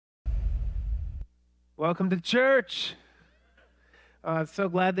Welcome to church. So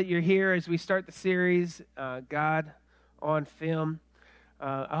glad that you're here as we start the series, God on Film.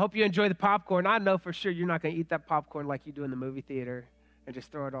 I hope you enjoy the popcorn. I know for sure you're not going to eat that popcorn like you do in the movie theater and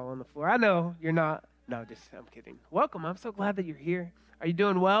just throw it all on the floor. I know you're not. No, I'm kidding. Welcome. I'm so glad that you're here. Are you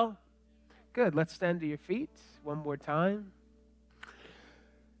doing well? Good. Let's stand to your feet one more time.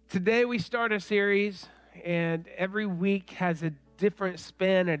 Today we start a series, and every week has a different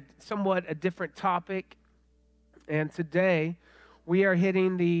spin, somewhat a different topic. And today we are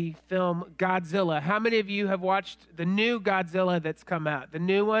hitting the film Godzilla. How many of you have watched the new Godzilla that's come out? The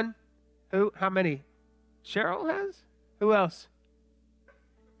new one? Who? How many? Cheryl has? Who else?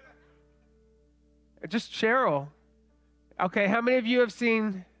 Just Cheryl. Okay, how many of you have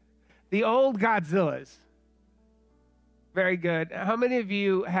seen the old Godzillas? Very good. How many of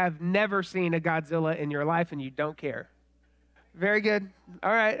you have never seen a Godzilla in your life and you don't care? Very good.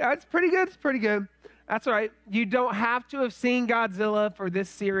 All right. That's pretty good. It's pretty good. That's all right. You don't have to have seen Godzilla for this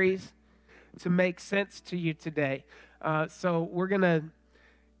series to make sense to you today. So we're going to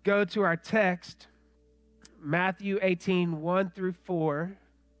go to our text, Matthew 18, 1 through 4.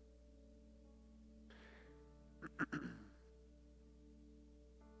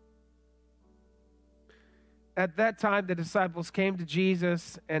 At that time, the disciples came to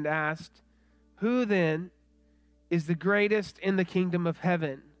Jesus and asked, "Who then is the greatest in the kingdom of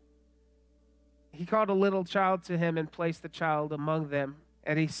heaven?" He called a little child to him and placed the child among them.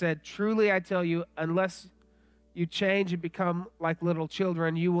 And he said, "Truly I tell you, unless you change and become like little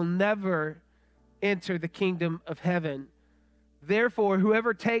children, you will never enter the kingdom of heaven. Therefore,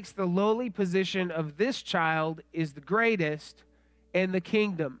 whoever takes the lowly position of this child is the greatest in the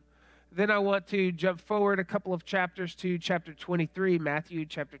kingdom." Then I want to jump forward a couple of chapters to chapter 23, Matthew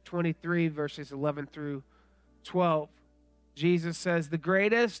chapter 23, verses 11 through 12. Jesus says, "The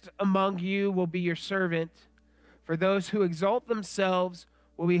greatest among you will be your servant. For those who exalt themselves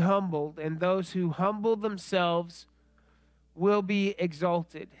will be humbled, and those who humble themselves will be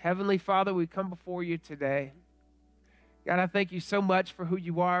exalted." Heavenly Father, we come before you today. God, I thank you so much for who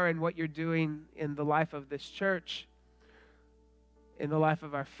you are and what you're doing in the life of this church, in the life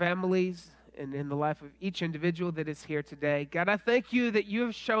of our families, and in the life of each individual that is here today. God, I thank you that you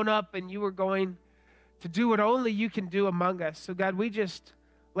have shown up and you are going to do what only you can do among us. So God, we just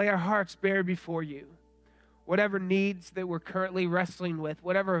lay our hearts bare before you. Whatever needs that we're currently wrestling with,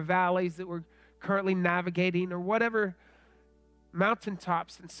 whatever valleys that we're currently navigating, or whatever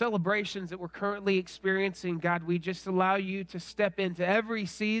mountaintops and celebrations that we're currently experiencing, God, we just allow you to step into every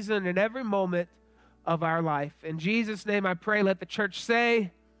season and every moment of our life. In Jesus' name I pray, let the church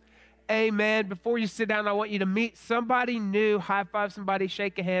say amen. Before you sit down, I want you to meet somebody new. High five somebody,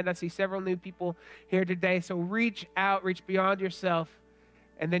 shake a hand. I see several new people here today. So reach out, reach beyond yourself,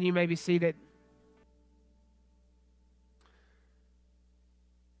 and then you may be seated.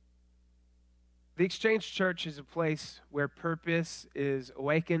 The Exchange Church is a place where purpose is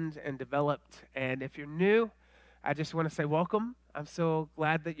awakened and developed. And if you're new, I just want to say welcome. I'm so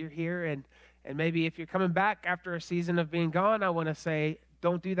glad that you're here. And maybe if you're coming back after a season of being gone, I want to say,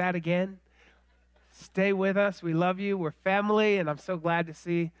 don't do that again. Stay with us. We love you. We're family, and I'm so glad to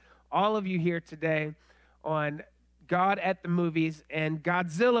see all of you here today on God at the Movies and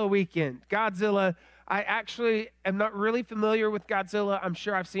Godzilla weekend. Godzilla, I actually am not really familiar with Godzilla. I'm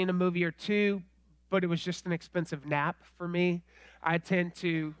sure I've seen a movie or two, but it was just an expensive nap for me. I tend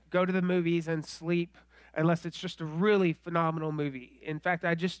to go to the movies and sleep unless it's just a really phenomenal movie. In fact,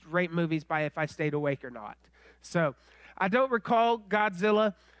 I just rate movies by if I stayed awake or not. So I don't recall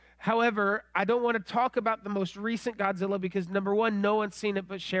Godzilla. However, I don't want to talk about the most recent Godzilla because, number one, no one's seen it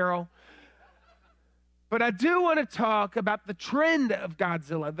but Cheryl. But I do want to talk about the trend of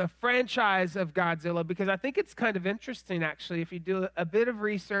Godzilla, the franchise of Godzilla, because I think it's kind of interesting, actually. If you do a bit of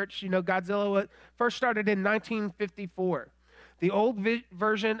research, you know, Godzilla first started in 1954. The old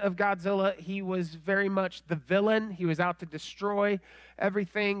version of Godzilla, he was very much the villain. He was out to destroy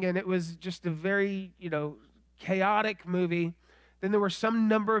everything, and it was just a very, chaotic movie. Then there were some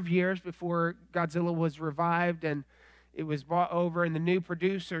number of years before Godzilla was revived, and it was bought over, and the new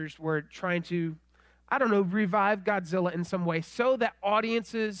producers were trying to, revive Godzilla in some way so that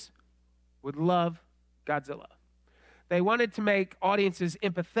audiences would love Godzilla. They wanted to make audiences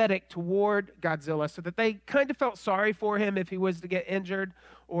empathetic toward Godzilla so that they kind of felt sorry for him if he was to get injured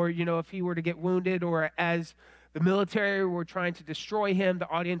or, if he were to get wounded, or as the military were trying to destroy him, the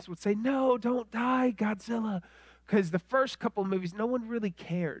audience would say, "No, don't die, Godzilla." Because the first couple of movies, no one really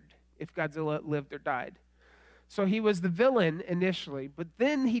cared if Godzilla lived or died. So he was the villain initially, but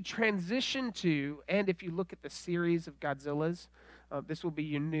then he transitioned to, and if you look at the series of Godzillas, This will be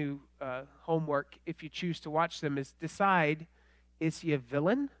your new homework if you choose to watch them, is decide, is he a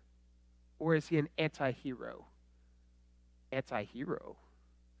villain or is he an anti-hero? Anti-hero.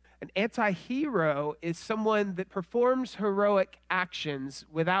 An anti-hero is someone that performs heroic actions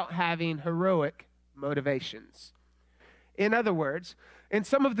without having heroic motivations. In other words, in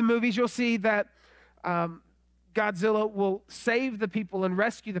some of the movies, you'll see that Godzilla will save the people and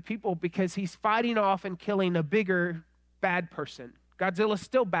rescue the people because he's fighting off and killing a bigger bad person. Godzilla's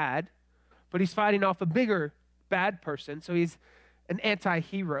still bad, but he's fighting off a bigger bad person, so he's an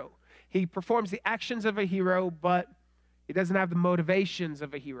anti-hero. He performs the actions of a hero, but he doesn't have the motivations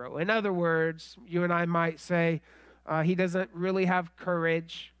of a hero. In other words, you and I might say he doesn't really have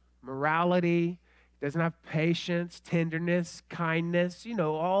courage, morality, doesn't have patience, tenderness, kindness,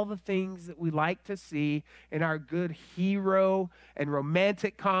 all the things that we like to see in our good hero and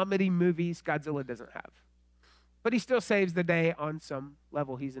romantic comedy movies, Godzilla doesn't have. But he still saves the day on some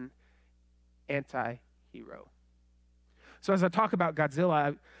level. He's an anti-hero. So as I talk about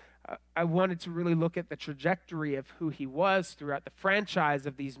Godzilla, I wanted to really look at the trajectory of who he was throughout the franchise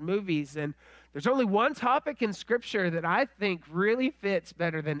of these movies. And there's only one topic in Scripture that I think really fits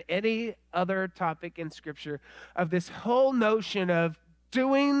better than any other topic in Scripture, of this whole notion of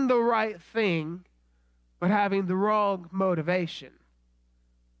doing the right thing, but having the wrong motivation.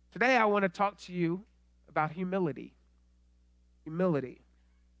 Today, I want to talk to you about humility. Humility.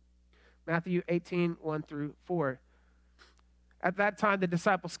 Matthew 18, 1 through 4. At that time, the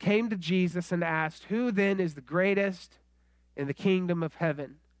disciples came to Jesus and asked, "Who then is the greatest in the kingdom of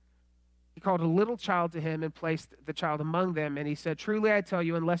heaven?" He called a little child to him and placed the child among them. And he said, "Truly I tell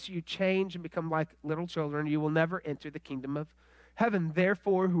you, unless you change and become like little children, you will never enter the kingdom of heaven.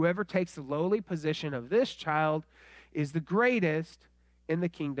 Therefore, whoever takes the lowly position of this child is the greatest in the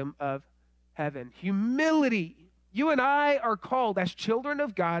kingdom of heaven." Humility. You and I are called as children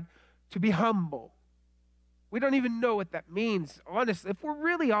of God to be humble. We don't even know what that means. Honestly, if we're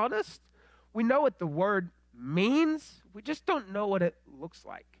really honest, we know what the word means. We just don't know what it looks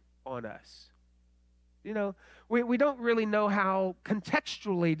like on us. We don't really know how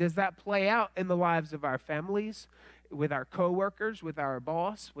contextually does that play out in the lives of our families, with our coworkers, with our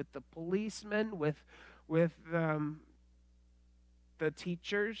boss, with the policemen, with the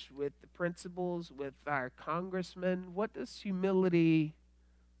teachers, with the principals, with our congressmen. What does humility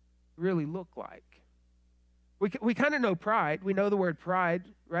really look like? We kind of know pride. We know the word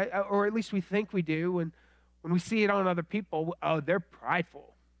pride, right? Or at least we think we do. When we see it on other people, oh, they're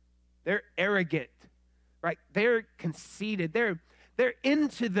prideful. They're arrogant, right? They're conceited. They're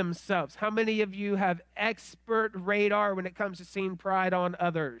into themselves. How many of you have expert radar when it comes to seeing pride on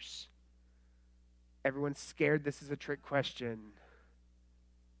others? Everyone's scared this is a trick question.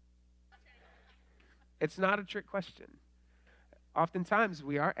 It's not a trick question. Oftentimes,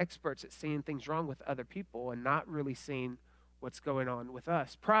 we are experts at seeing things wrong with other people and not really seeing what's going on with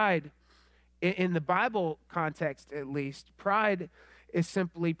us. Pride, in the Bible context at least, pride is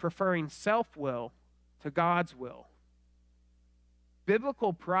simply preferring self-will to God's will.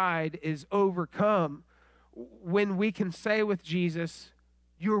 Biblical pride is overcome when we can say with Jesus,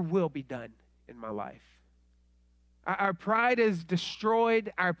 "Your will be done in my life." Our pride is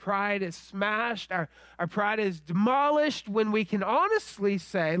destroyed. Our pride is smashed. Our pride is demolished when we can honestly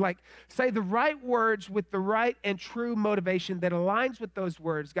say the right words with the right and true motivation that aligns with those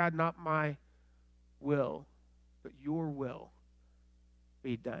words. "God, not my will, but your will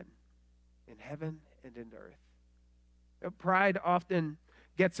be done in heaven and in earth." Pride often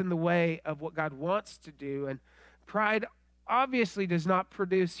gets in the way of what God wants to do, and pride obviously does not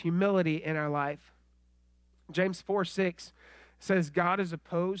produce humility in our life. James 4:6 says, "God is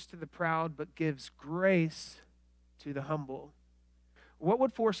opposed to the proud, but gives grace to the humble." What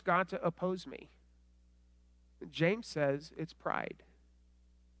would force God to oppose me? James says it's pride.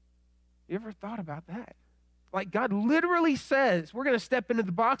 You ever thought about that? God literally says, we're going to step into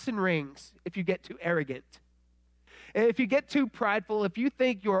the boxing rings if you get too arrogant. If you get too prideful, if you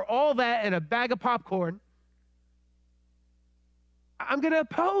think you're all that in a bag of popcorn, I'm going to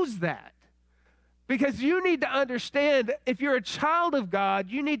oppose that. Because you need to understand, if you're a child of God,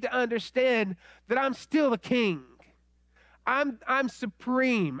 you need to understand that I'm still the king. I'm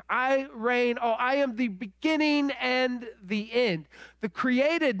supreme. I reign. Oh, I am the beginning and the end. The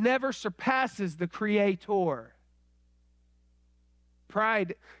created never surpasses the creator.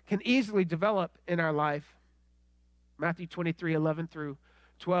 Pride can easily develop in our life. Matthew 23:11 through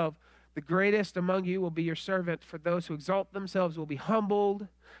 12. "The greatest among you will be your servant, for those who exalt themselves will be humbled,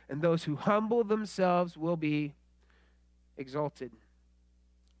 and those who humble themselves will be exalted."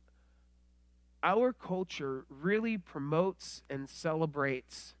 our culture really promotes and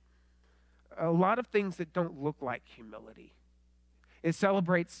celebrates a lot of things that don't look like humility. It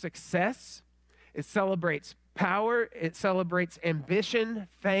celebrates success, it celebrates power, it celebrates ambition,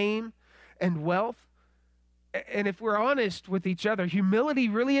 fame, and wealth. And if we're honest with each other, humility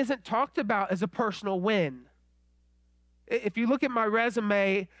really isn't talked about as a personal win. If you look at my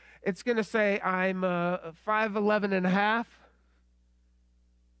resume, it's going to say I'm 5'11" and a half,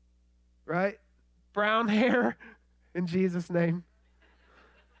 right? Brown hair, in Jesus' name.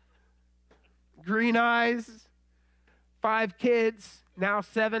 Green eyes, 5 kids, now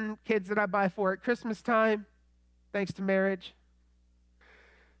 7 kids that I buy for at Christmas time, thanks to marriage.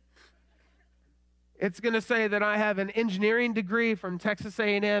 It's going to say that I have an engineering degree from Texas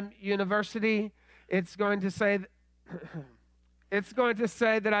A&M University. It's going to say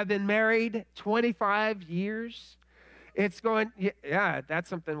that I've been married 25 years. That's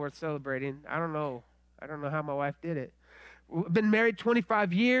something worth celebrating. I don't know how my wife did it. We've been married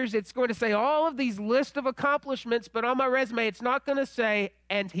 25 years. It's going to say all of these list of accomplishments, but on my resume, it's not going to say,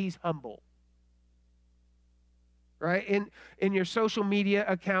 and he's humble. Right? In your social media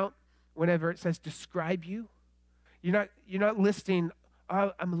account, whenever it says describe you, you're not listing,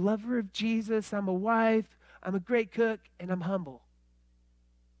 oh, I'm a lover of Jesus, I'm a wife, I'm a great cook, and I'm humble.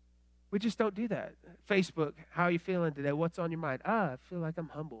 We just don't do that. Facebook, how are you feeling today? What's on your mind? I feel like I'm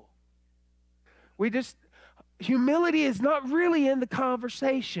humble. Humility is not really in the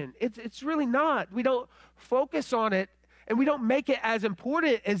conversation. It's really not. We don't focus on it, and we don't make it as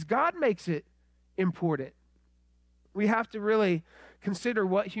important as God makes it important. We have to really consider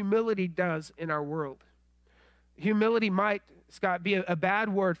what humility does in our world. Humility might, Scott, be a bad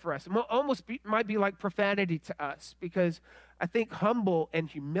word for us. It might be like profanity to us, because I think humble and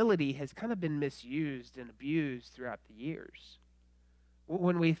humility has kind of been misused and abused throughout the years.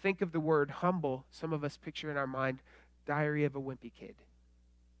 When we think of the word humble, some of us picture in our mind Diary of a Wimpy Kid,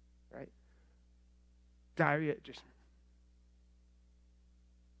 right?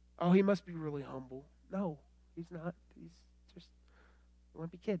 He must be really humble. No, he's not. He's just a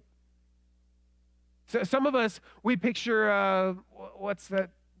wimpy kid. So some of us, we picture, what's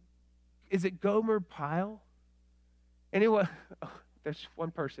that? Is it Gomer Pyle? Anyone? Oh, there's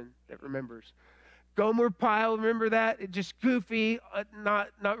one person that remembers. Gomer Pyle, remember that? It just goofy,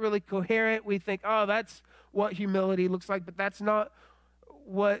 not really coherent. We think, oh, that's what humility looks like, but that's not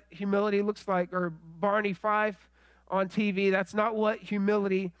what humility looks like. Or Barney Fife on TV, that's not what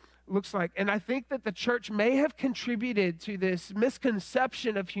humility looks like. And I think that the church may have contributed to this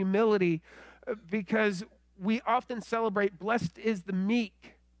misconception of humility, because we often celebrate blessed is the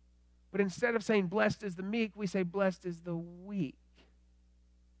meek, but instead of saying blessed is the meek, we say blessed is the weak.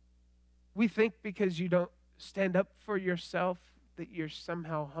 We think because you don't stand up for yourself that you're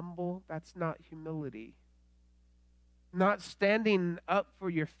somehow humble. That's not humility. Not standing up for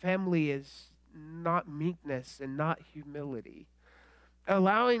your family is not meekness and not humility.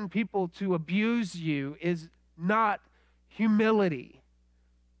 Allowing people to abuse you is not humility.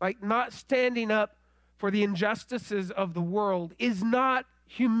 Like, not standing up for the injustices of the world is not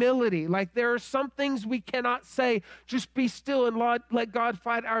humility. Like, there are some things we cannot say, just be still and let God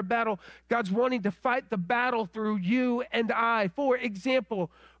fight our battle. God's wanting to fight the battle through you and I. For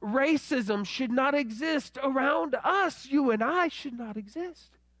example, racism should not exist around us. You and I should not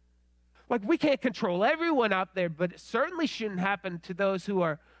exist. Like, we can't control everyone out there, but it certainly shouldn't happen to those who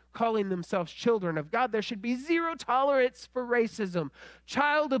are calling themselves children of God. There should be zero tolerance for racism.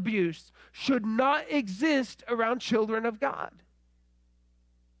 Child abuse should not exist around children of God.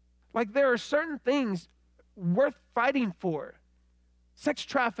 Like, there are certain things worth fighting for. Sex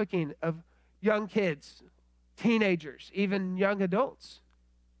trafficking of young kids, teenagers, even young adults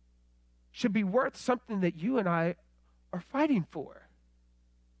should be worth something that you and I are fighting for.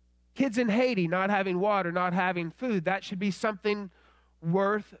 Kids in Haiti not having water, not having food, that should be something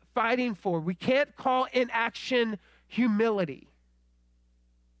worth fighting for. We can't call inaction humility.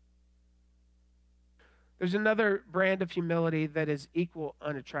 There's another brand of humility that is equal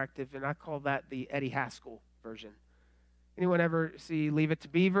unattractive, and I call that the Eddie Haskell version. Anyone ever see Leave It to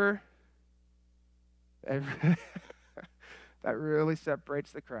Beaver? That really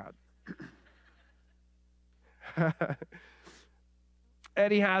separates the crowd.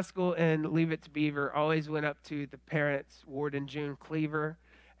 Eddie Haskell and Leave It to Beaver always went up to the parents, Ward and June Cleaver,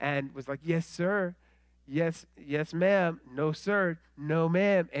 and was like, yes, sir. Yes, ma'am. No, sir. No,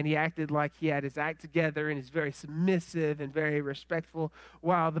 ma'am. And he acted like he had his act together and is very submissive and very respectful,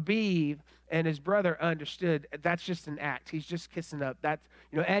 while the Beav and his brother understood that's just an act. He's just kissing up. That's,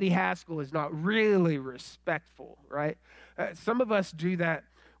 Eddie Haskell is not really respectful, right? Some of us do that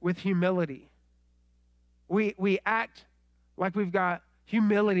with humility. We act like we've got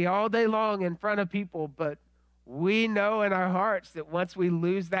humility all day long in front of people, but we know in our hearts that once we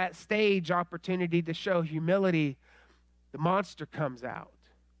lose that stage opportunity to show humility, the monster comes out.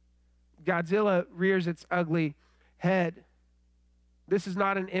 Godzilla rears its ugly head. This is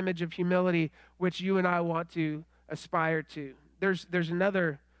not an image of humility which you and I want to aspire to. There's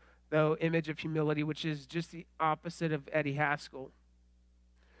another, though, image of humility, which is just the opposite of Eddie Haskell.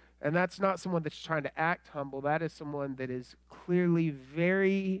 And that's not someone that's trying to act humble. That is someone that is clearly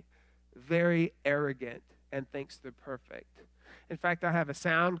very, very arrogant and thinks they're perfect. In fact, I have a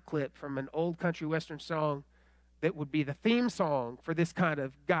sound clip from an old country western song that would be the theme song for this kind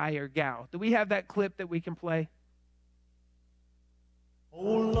of guy or gal. Do we have that clip that we can play? Oh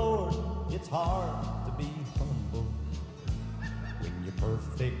Lord, it's hard to be humble when you're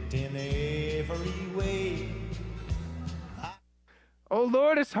perfect in every way. Oh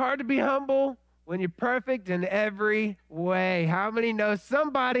Lord, it's hard to be humble when you're perfect in every way. How many know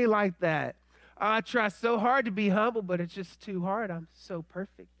somebody like that? I try so hard to be humble, but it's just too hard. I'm so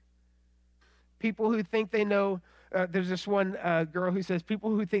perfect. People who think they know, there's this one girl who says, people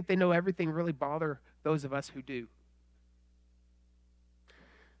who think they know everything really bother those of us who do.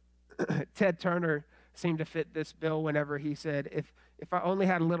 Ted Turner seemed to fit this bill whenever he said, if I only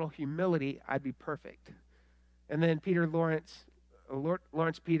had a little humility, I'd be perfect. And then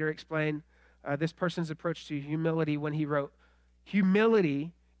Lawrence Peter explained this person's approach to humility when he wrote,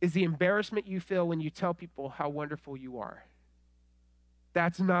 humility is the embarrassment you feel when you tell people how wonderful you are.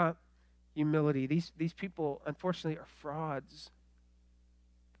 That's not humility. These people, unfortunately, are frauds.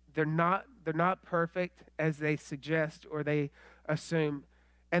 They're not perfect as they suggest or they assume.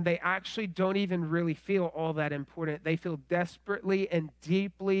 And they actually don't even really feel all that important. They feel desperately and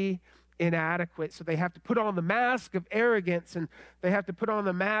deeply inadequate. So they have to put on the mask of arrogance, and they have to put on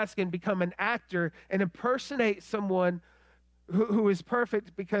the mask and become an actor and impersonate someone who is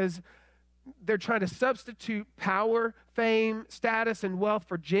perfect, because they're trying to substitute power, fame, status, and wealth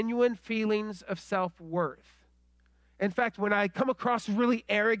for genuine feelings of self-worth. In fact, when I come across a really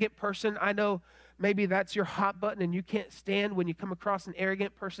arrogant person, I know maybe that's your hot button and you can't stand when you come across an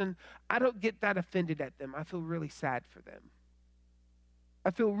arrogant person. I don't get that offended at them. I feel really sad for them.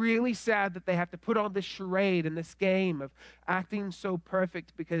 I feel really sad that they have to put on this charade and this game of acting so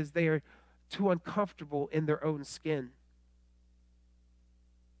perfect because they are too uncomfortable in their own skin.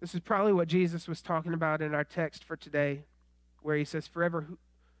 This is probably what Jesus was talking about in our text for today, where he says,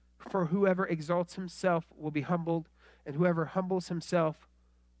 for whoever exalts himself will be humbled, and whoever humbles himself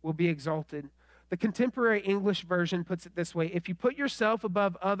will be exalted. The contemporary English version puts it this way: if you put yourself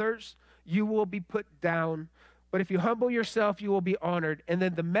above others, you will be put down. But if you humble yourself, you will be honored. And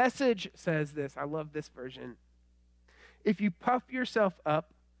then the Message says this. I love this version. If you puff yourself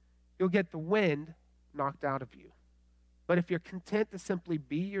up, you'll get the wind knocked out of you. But if you're content to simply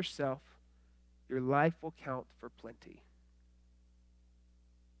be yourself, your life will count for plenty.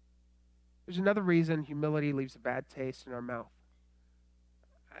 There's another reason humility leaves a bad taste in our mouth.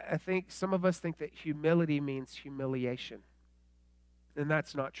 I think some of us think that humility means humiliation, and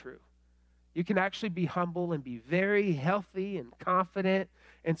that's not true. You can actually be humble and be very healthy and confident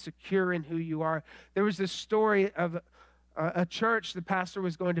and secure in who you are. There was this story of a church. The pastor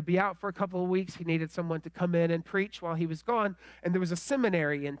was going to be out for a couple of weeks. He needed someone to come in and preach while he was gone, and there was a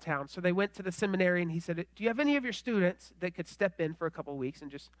seminary in town. So they went to the seminary, and he said, do you have any of your students that could step in for a couple of weeks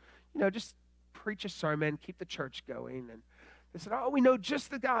and just preach a sermon, keep the church going? And they said, oh, we know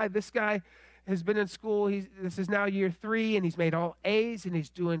just the guy. This guy has been in school. This is now year 3, and he's made all A's, and he's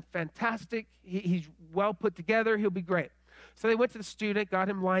doing fantastic. He's well put together. He'll be great. So they went to the student, got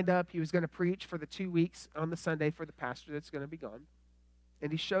him lined up. He was going to preach for the 2 weeks on the Sunday for the pastor that's going to be gone.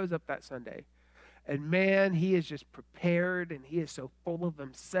 And he shows up that Sunday. And man, he is just prepared, and he is so full of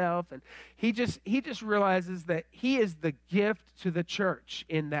himself. And he just realizes that he is the gift to the church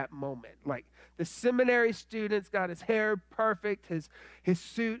in that moment. Like, the seminary student's got his hair perfect, his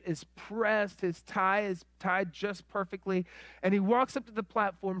suit is pressed, his tie is tied just perfectly, and he walks up to the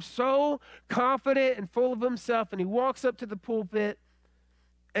platform so confident and full of himself, and he walks up to the pulpit,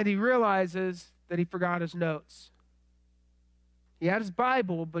 and he realizes that he forgot his notes. He had his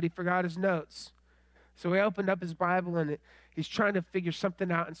Bible, but he forgot his notes. So he opened up his Bible, and he's trying to figure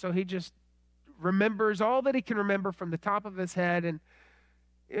something out, and so he just remembers all that he can remember from the top of his head, and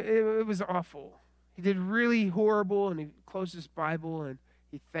it was awful. He did really horrible, and he closed his Bible, and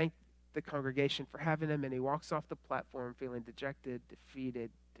he thanked the congregation for having him, and he walks off the platform feeling dejected, defeated,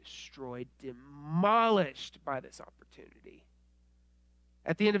 destroyed, demolished by this opportunity.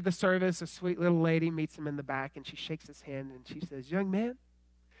 At the end of the service, a sweet little lady meets him in the back, and she shakes his hand, and she says, young man,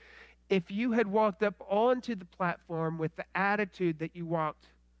 if you had walked up onto the platform with the attitude that you walked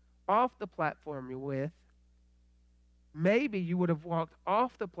off the platform with, maybe you would have walked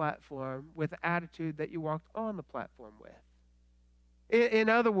off the platform with the attitude that you walked on the platform with. In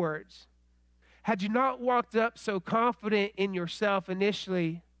other words, had you not walked up so confident in yourself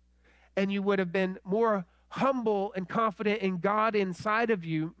initially, and you would have been more humble and confident in God inside of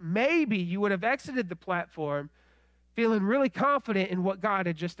you, maybe you would have exited the platform feeling really confident in what God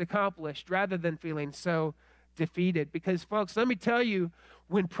had just accomplished rather than feeling so defeated. Because, folks, let me tell you,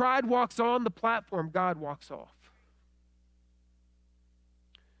 when pride walks on the platform, God walks off.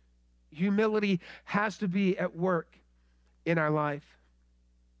 Humility has to be at work in our life.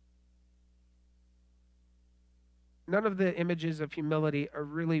 None of the images of humility are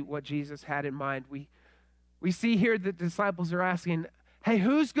really what Jesus had in mind. We see here the disciples are asking, hey,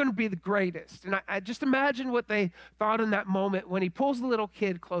 who's going to be the greatest? And I just imagine what they thought in that moment when he pulls the little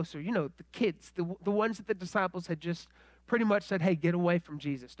kid closer. You know, the kids, the ones that the disciples had just pretty much said, hey, get away from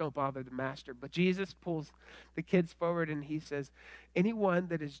Jesus. Don't bother the master. But Jesus pulls the kids forward and he says, anyone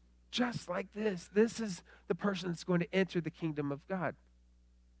that is just like this is the person that's going to enter the kingdom of God.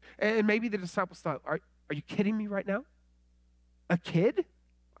 And maybe the disciples thought, are you kidding me right now? A kid?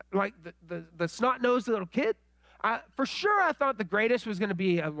 Like the snot-nosed little kid? For sure, I thought the greatest was going to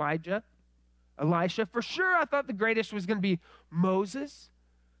be Elisha. For sure, I thought the greatest was going to be Moses.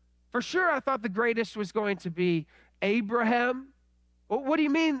 For sure, I thought the greatest was going to be Abraham. Well, what do you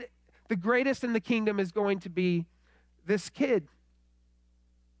mean the greatest in the kingdom is going to be this kid?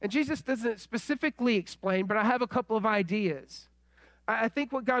 And Jesus doesn't specifically explain, but I have a couple of ideas. I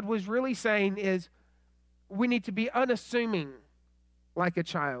think what God was really saying is we need to be unassuming like a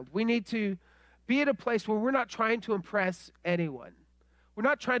child. We need to be at a place where we're not trying to impress anyone. We're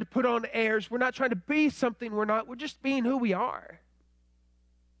not trying to put on airs. We're not trying to be something we're not. We're just being who we are.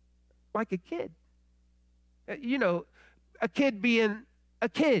 Like a kid. You know, a kid being a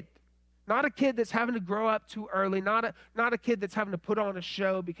kid. Not a kid that's having to grow up too early. Not a kid that's having to put on a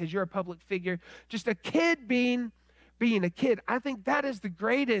show because you're a public figure. Just a kid being a kid. I think that is the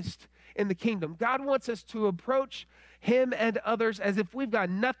greatest in the kingdom. God wants us to approach him and others as if we've got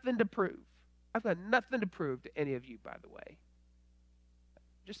nothing to prove. I've got nothing to prove to any of you, by the way.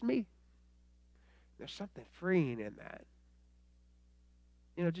 Just me. There's something freeing in that.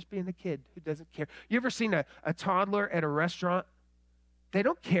 You know, just being a kid who doesn't care. You ever seen a toddler at a restaurant? They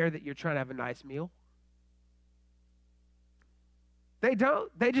don't care that you're trying to have a nice meal. They don't.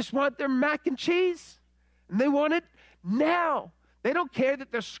 They just want their mac and cheese. And they want it now. They don't care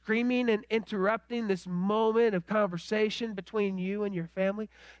that they're screaming and interrupting this moment of conversation between you and your family.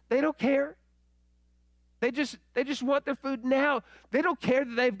 They don't care. They just want their food now. They don't care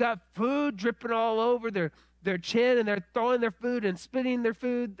that they've got food dripping all over their chin and they're throwing their food and spitting their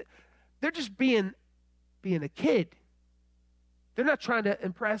food. They're just being a kid. They're not trying to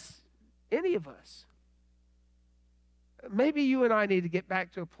impress any of us. Maybe you and I need to get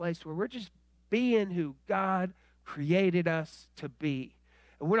back to a place where we're just being who God created us to be.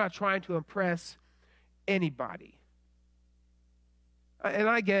 And we're not trying to impress anybody. And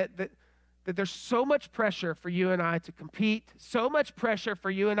I get that there's so much pressure for you and I to compete, so much pressure for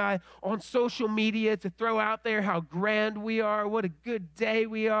you and I on social media to throw out there how grand we are, what a good day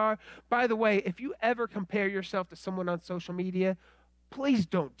we are. By the way, if you ever compare yourself to someone on social media, please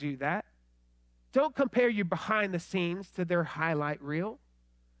don't do that. Don't compare your behind the scenes to their highlight reel.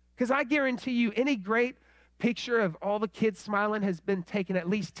 Because I guarantee you, any great picture of all the kids smiling has been taken at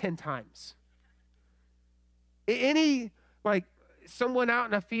least 10 times. Any, like, someone out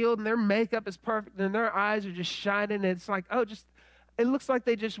in a field and their makeup is perfect and their eyes are just shining and it's like, oh, just, it looks like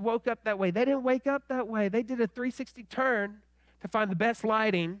they just woke up that way. They didn't wake up that way. They did a 360 turn to find the best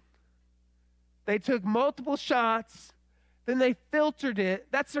lighting. They took multiple shots. Then they filtered it.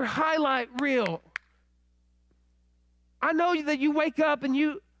 That's their highlight reel. I know that you wake up and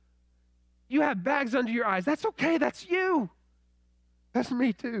you have bags under your eyes. That's okay. That's you. That's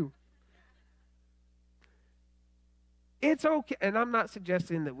me too. It's okay. And I'm not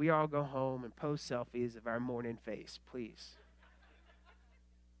suggesting that we all go home and post selfies of our morning face, please.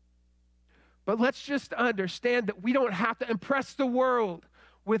 But let's just understand that we don't have to impress the world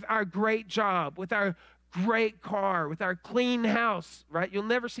with our great job, with our great car, with our clean house, right? You'll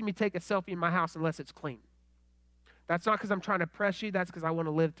never see me take a selfie in my house unless it's clean. That's not because I'm trying to press you. That's because I want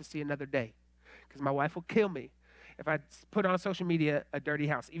to live to see another day. Because my wife will kill me if I put on social media a dirty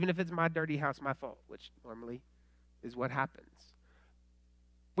house, even if it's my dirty house, my fault, which normally is what happens.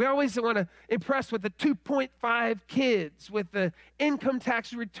 We always want to impress with the 2.5 kids, with the income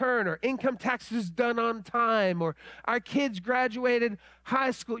tax return or income taxes done on time, or our kids graduated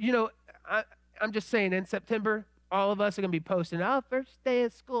high school. You know, I'm just saying, in September, all of us are going to be posting, oh, first day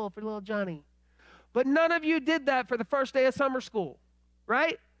of school for little Johnny. But none of you did that for the first day of summer school,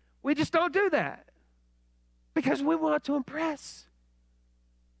 right? We just don't do that because we want to impress.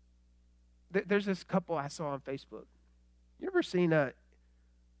 There's this couple I saw on Facebook. You ever seen a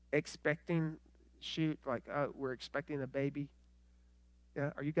expecting shoot, like we're expecting a baby?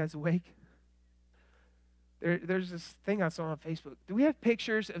 Yeah, are you guys awake? There's this thing I saw on Facebook. Do we have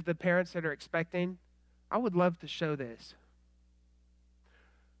pictures of the parents that are expecting? I would love to show this.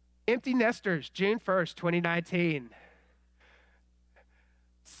 Empty nesters, June 1st, 2019.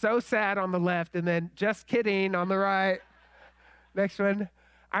 So sad on the left, and then just kidding on the right. Next one,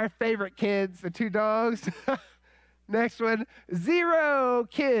 our favorite kids, the two dogs. Next one, 0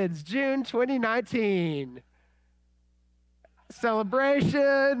 kids, June 2019.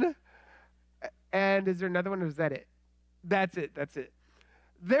 Celebration. And is there another one, or is that it? That's it.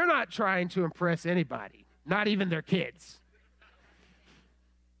 They're not trying to impress anybody, not even their kids.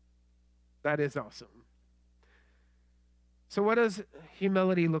 That is awesome. So what does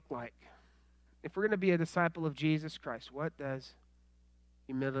humility look like? If we're going to be a disciple of Jesus Christ, what does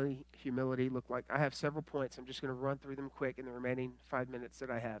humility look like? I have several points. I'm just going to run through them quick in the remaining 5 minutes that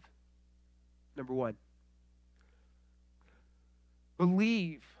I have. Number 1,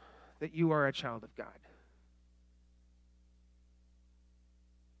 believe that you are a child of God.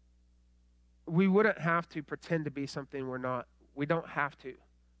 We wouldn't have to pretend to be something we're not. We don't have to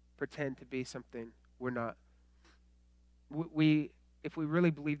pretend to be something we're not. If we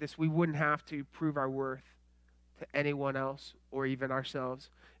really believe this, we wouldn't have to prove our worth to anyone else or even ourselves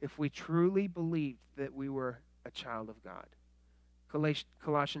if we truly believed that we were a child of God.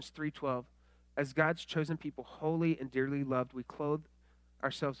 Colossians 3:12, as God's chosen people, holy and dearly loved, we clothe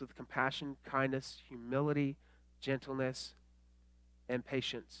ourselves with compassion, kindness, humility, gentleness, and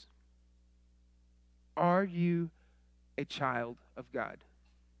patience. Are you a child of God?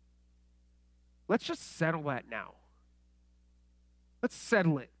 Let's just settle that now. Let's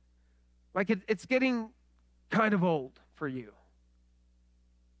settle it. Like it's getting kind of old for you.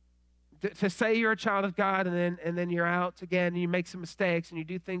 To say you're a child of God and then you're out again and you make some mistakes and you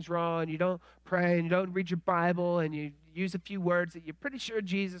do things wrong and you don't pray and you don't read your Bible and you use a few words that you're pretty sure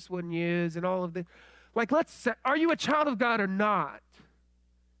Jesus wouldn't use and all of the, like, are you a child of God or not?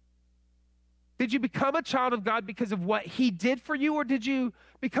 Did you become a child of God because of what he did for you, or did you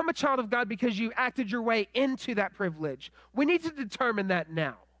become a child of God because you acted your way into that privilege? We need to determine that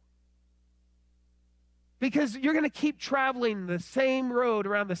now. Because you're going to keep traveling the same road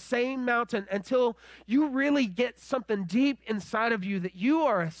around the same mountain until you really get something deep inside of you that you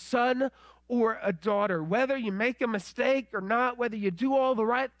are a son or a daughter. Whether you make a mistake or not, whether you do all the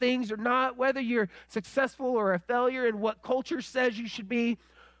right things or not, whether you're successful or a failure in what culture says you should be,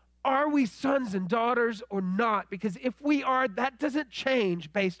 are we sons and daughters or not? Because if we are, that doesn't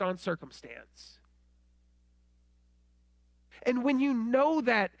change based on circumstance. And when you know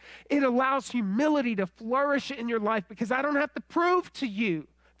that, it allows humility to flourish in your life because I don't have to prove to you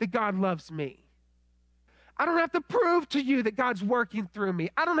that God loves me. I don't have to prove to you that God's working through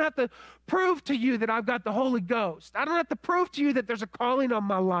me. I don't have to prove to you that I've got the Holy Ghost. I don't have to prove to you that there's a calling on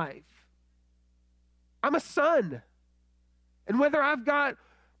my life. I'm a son. And whether I've got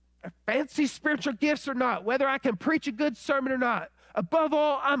fancy spiritual gifts or not, whether I can preach a good sermon or not, above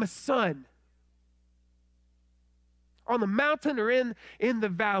all, I'm a son. On the mountain or in the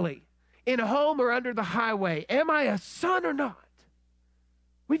valley, in a home or under the highway, am I a son or not?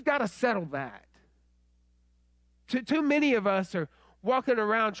 We've got to settle that. Too many of us are walking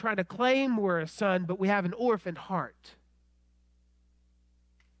around trying to claim we're a son, but we have an orphan heart.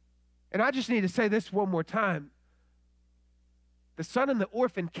 And I just need to say this one more time. The son and the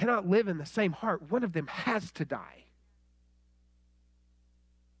orphan cannot live in the same heart. One of them has to die.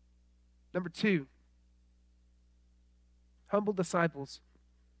 Number 2, humble disciples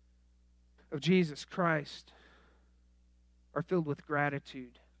of Jesus Christ are filled with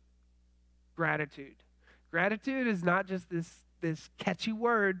gratitude. Gratitude. Gratitude is not just this catchy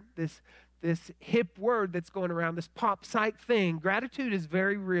word, this hip word that's going around, this pop psych thing. Gratitude is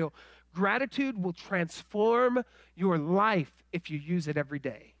very real. Gratitude will transform your life if you use it every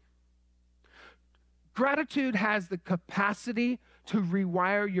day. Gratitude has the capacity to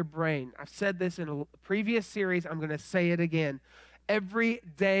rewire your brain. I've said this in a previous series. I'm going to say it again. Every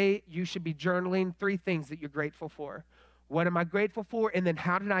day you should be journaling 3 things that you're grateful for. What am I grateful for? And then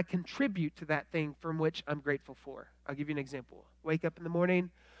how did I contribute to that thing from which I'm grateful for? I'll give you an example. Wake up in the morning.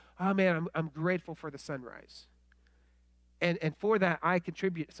 Oh man, I'm grateful for the sunrise. And for that, I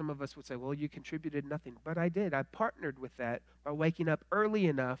contribute. Some of us would say, well, you contributed nothing. But I did. I partnered with that by waking up early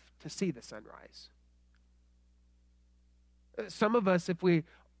enough to see the sunrise. Some of us, if we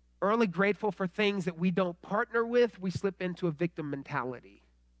are only grateful for things that we don't partner with, we slip into a victim mentality.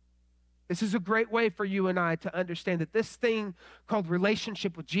 This is a great way for you and I to understand that this thing called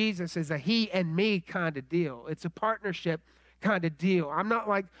relationship with Jesus is a he and me kind of deal. It's a partnership kind of deal. I'm not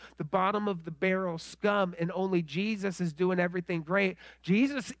like the bottom of the barrel scum and only Jesus is doing everything great.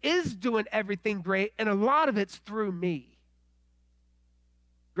 Jesus is doing everything great, and a lot of it's through me.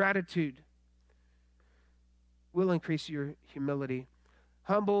 Gratitude will increase your humility.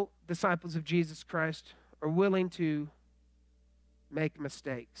 Humble disciples of Jesus Christ are willing to make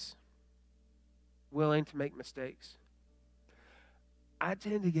mistakes. Willing to make mistakes. I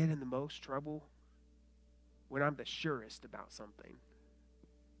tend to get in the most trouble when I'm the surest about something.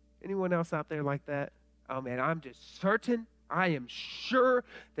 Anyone else out there like that? Oh man, I'm just certain. I am sure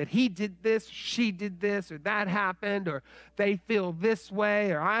that he did this, she did this, or that happened, or they feel this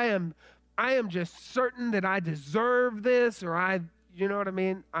way, or I am just certain that I deserve this, or you know what I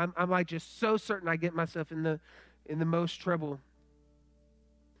mean? I'm like just so certain I get myself in the most trouble.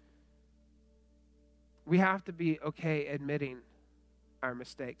 We have to be okay admitting our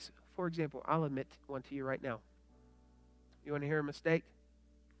mistakes. For example, I'll admit one to you right now. You want to hear a mistake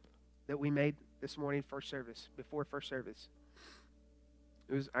that we made this morning, before first service?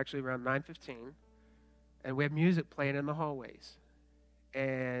 It was actually around 9:15, and we had music playing in the hallways.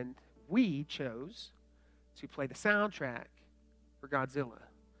 And we chose to play the soundtrack for Godzilla,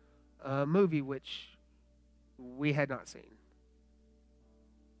 a movie which we had not seen.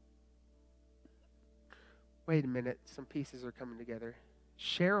 Wait a minute, some pieces are coming together.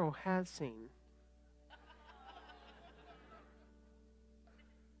 Cheryl has seen.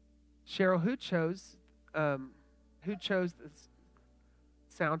 Cheryl, who chose the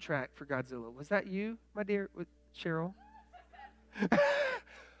soundtrack for Godzilla? Was that you, my dear Cheryl?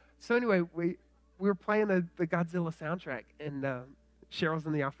 So anyway, we were playing the Godzilla soundtrack, and Cheryl's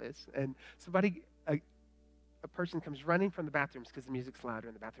in the office, and a person comes running from the bathrooms because the music's louder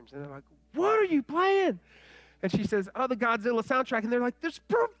in the bathrooms, and they're like, "What are you playing?" And she says, "Oh, the Godzilla soundtrack." And they're like, "There's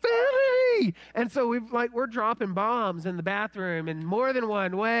profanity!" And so we're dropping bombs in the bathroom in more than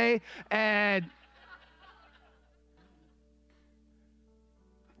one way. And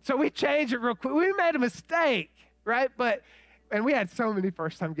so we changed it real quick. We made a mistake, right? And we had so many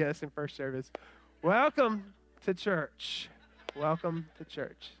first-time guests in first service. Welcome to church. Welcome to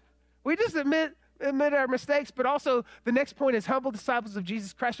church. We just admit our mistakes, but also the next point is humble disciples of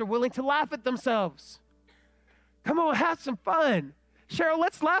Jesus Christ are willing to laugh at themselves. Come on, have some fun. Cheryl,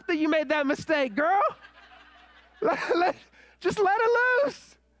 let's laugh that you made that mistake, girl. Just let it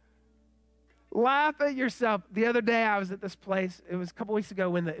loose. Laugh at yourself. The other day I was at this place. It was a couple weeks ago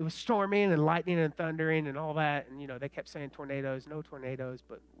when it was storming and lightning and thundering and all that. And, they kept saying tornadoes, no tornadoes,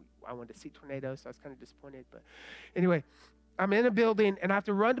 but I wanted to see tornadoes, so I was kind of disappointed. But anyway, I'm in a building, and I have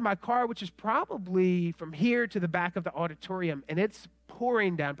to run to my car, which is probably from here to the back of the auditorium, and it's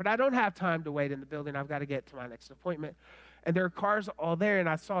pouring down. But I don't have time to wait in the building. I've got to get to my next appointment. And there are cars all there, and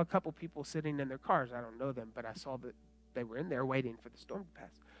I saw a couple people sitting in their cars. I don't know them, but I saw that they were in there waiting for the storm to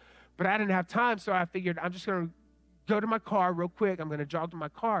pass. But I didn't have time, so I figured I'm just going to go to my car real quick. I'm going to jog to my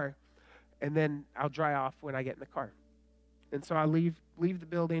car, and then I'll dry off when I get in the car. And so I leave the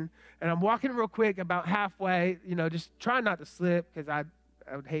building, and I'm walking real quick about halfway, just trying not to slip because I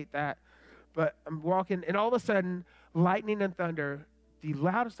would hate that. But I'm walking, and all of a sudden, lightning and thunder, the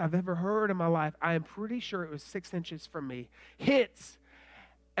loudest I've ever heard in my life, I am pretty sure it was 6 inches from me, hits,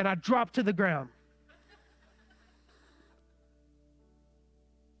 and I drop to the ground.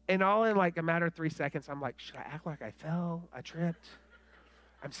 And all in like a matter of 3 seconds, I'm like, should I act like I fell? I tripped.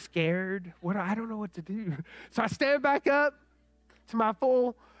 I'm scared. I don't know what to do. So I stand back up to my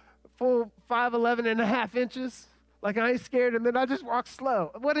full 5'11" and a half inches, like I ain't scared, and then I just walk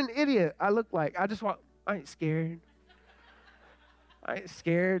slow. What an idiot I look like. I just walk, I ain't scared. I ain't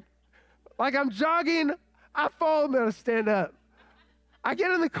scared. Like I'm jogging, I fall, and then I stand up. I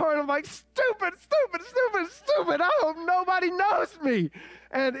get in the car, and I'm like, stupid. I hope nobody knows me.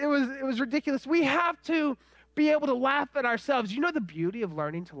 And it was ridiculous. We have to be able to laugh at ourselves. You know the beauty of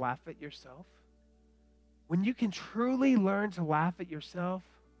learning to laugh at yourself? When you can truly learn to laugh at yourself,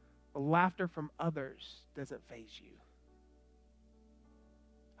 the laughter from others doesn't faze you.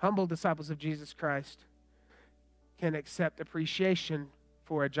 Humble disciples of Jesus Christ can accept appreciation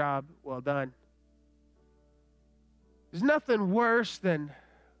for a job well done. There's nothing worse than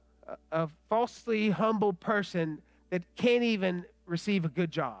a falsely humble person that can't even receive a good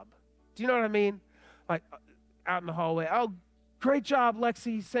job. Do you know what I mean? Like, out in the hallway, oh, great job,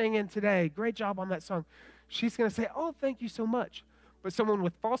 Lexi, singing today. Great job on that song. She's going to say, oh, thank you so much. But someone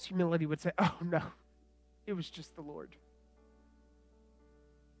with false humility would say, oh, no, it was just the Lord.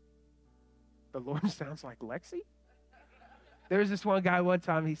 The Lord sounds like Lexi? There was this one guy one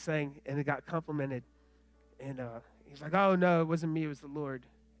time, he sang, and it got complimented. And he's like, oh, no, it wasn't me, it was the Lord.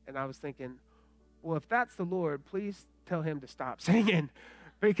 And I was thinking, well, if that's the Lord, please tell him to stop singing,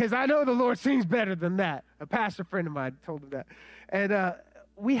 because I know the Lord sings better than that. A pastor friend of mine told him that. And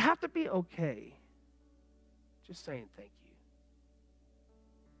we have to be okay just saying thank you.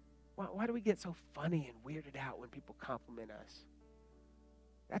 Why do we get so funny and weirded out when people compliment us?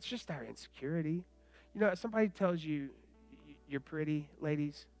 That's just our insecurity. You know, if somebody tells you you're pretty,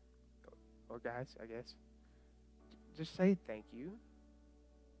 ladies, or guys, I guess, just say thank you.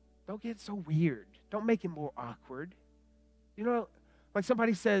 Don't get so weird. Don't make it more awkward. You know, like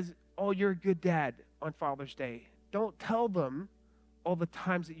somebody says, oh, you're a good dad on Father's Day. Don't tell them all the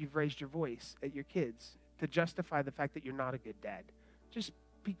times that you've raised your voice at your kids to justify the fact that you're not a good dad. Just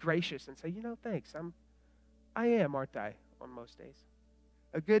be gracious and say, you know, thanks. I am, aren't I, on most days?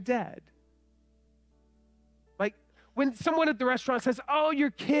 A good dad. Like when someone at the restaurant says, oh,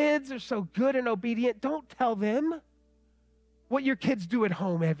 your kids are so good and obedient, don't tell them what your kids do at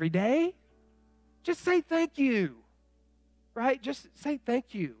home every day. Just say thank you, right? Just say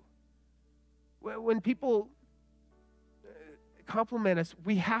thank you. When people compliment us,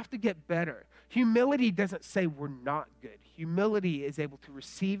 we have to get better. Humility doesn't say we're not good. Humility is able to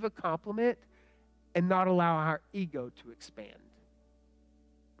receive a compliment and not allow our ego to expand.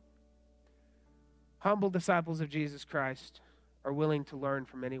 Humble disciples of Jesus Christ are willing to learn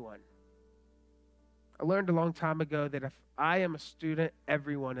from anyone. I learned a long time ago that if I am a student,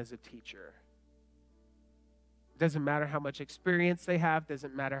 everyone is a teacher. Doesn't matter how much experience they have,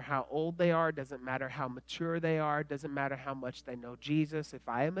 doesn't matter how old they are, doesn't matter how mature they are, doesn't matter how much they know Jesus. If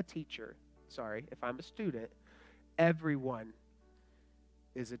I'm a student, everyone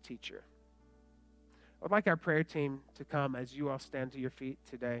is a teacher. I'd like our prayer team to come as you all stand to your feet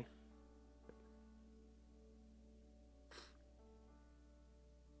today.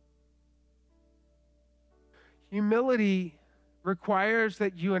 Humility requires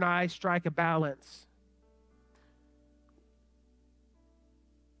that you and I strike a balance.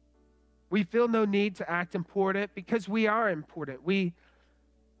 We feel no need to act important because we are important. We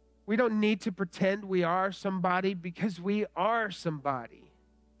don't need to pretend we are somebody because we are somebody.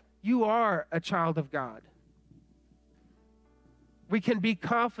 You are a child of God. We can be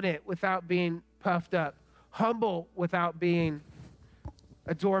confident without being puffed up, humble without being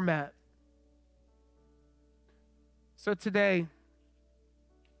a doormat. So today,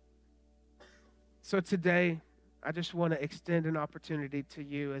 I just want to extend an opportunity to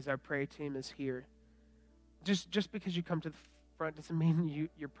you as our prayer team is here. Just because you come to the front doesn't mean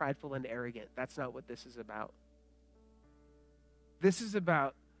you're prideful and arrogant. That's not what this is about. This is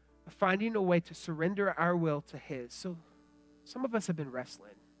about finding a way to surrender our will to His. So some of us have been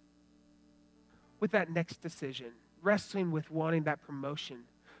wrestling with that next decision, wrestling with wanting that promotion,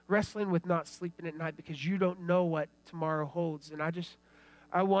 wrestling with not sleeping at night because you don't know what tomorrow holds. And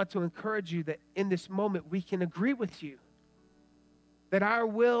I want to encourage you that in this moment we can agree with you that our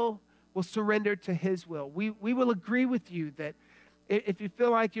will surrender to His will. We will agree with you that if you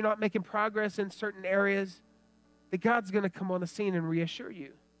feel like you're not making progress in certain areas, that God's going to come on the scene and reassure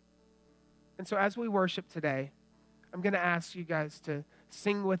you. And so as we worship today, I'm going to ask you guys to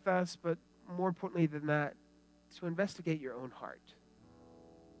sing with us, but more importantly than that, to investigate your own heart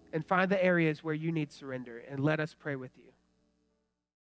and find the areas where you need surrender, and let us pray with you.